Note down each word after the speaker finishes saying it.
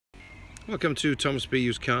Welcome to Thomas B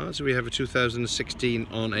Used Cars. We have a 2016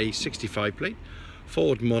 on a 65 plate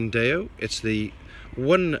Ford Mondeo. It's the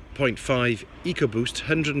 1.5 EcoBoost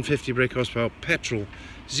 150 brake horsepower petrol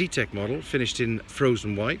Zetec model, finished in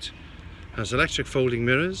frozen white. Has electric folding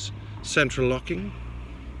mirrors, central locking,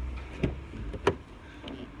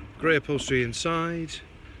 grey upholstery inside,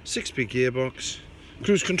 6-speed gearbox,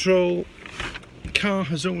 cruise control. The car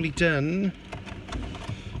has only done,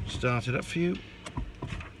 start it up for you,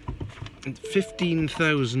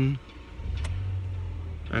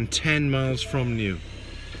 15,010 miles from new.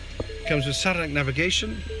 Comes with satellite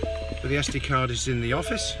navigation, but the SD card is in the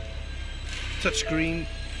office. Touchscreen,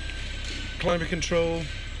 climate control,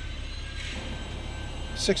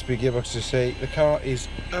 6-speed gearbox to say. The car is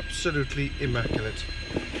absolutely immaculate.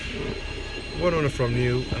 One owner from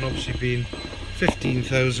new, and obviously been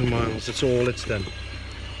 15,000 miles. That's all it's done.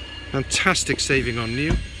 Fantastic saving on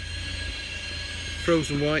new.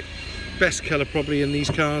 Frozen white. Best colour probably in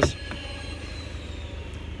these cars.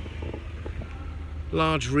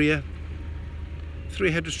 Large rear,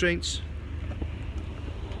 3 head restraints,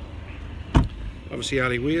 obviously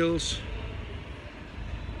alley wheels,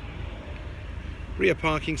 rear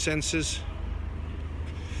parking sensors.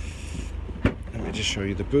 Let me just show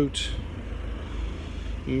you the boot.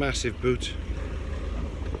 Massive boot,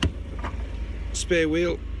 spare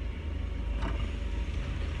wheel,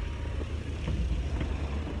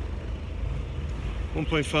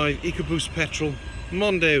 .5 EcoBoost petrol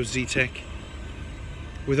Mondeo Zetec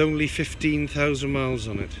with only 15,000 miles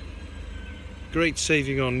on it. Great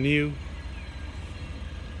saving on new.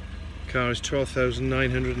 Car is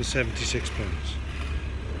 £12,976.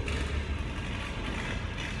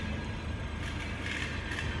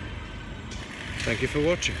 Thank you for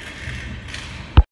watching.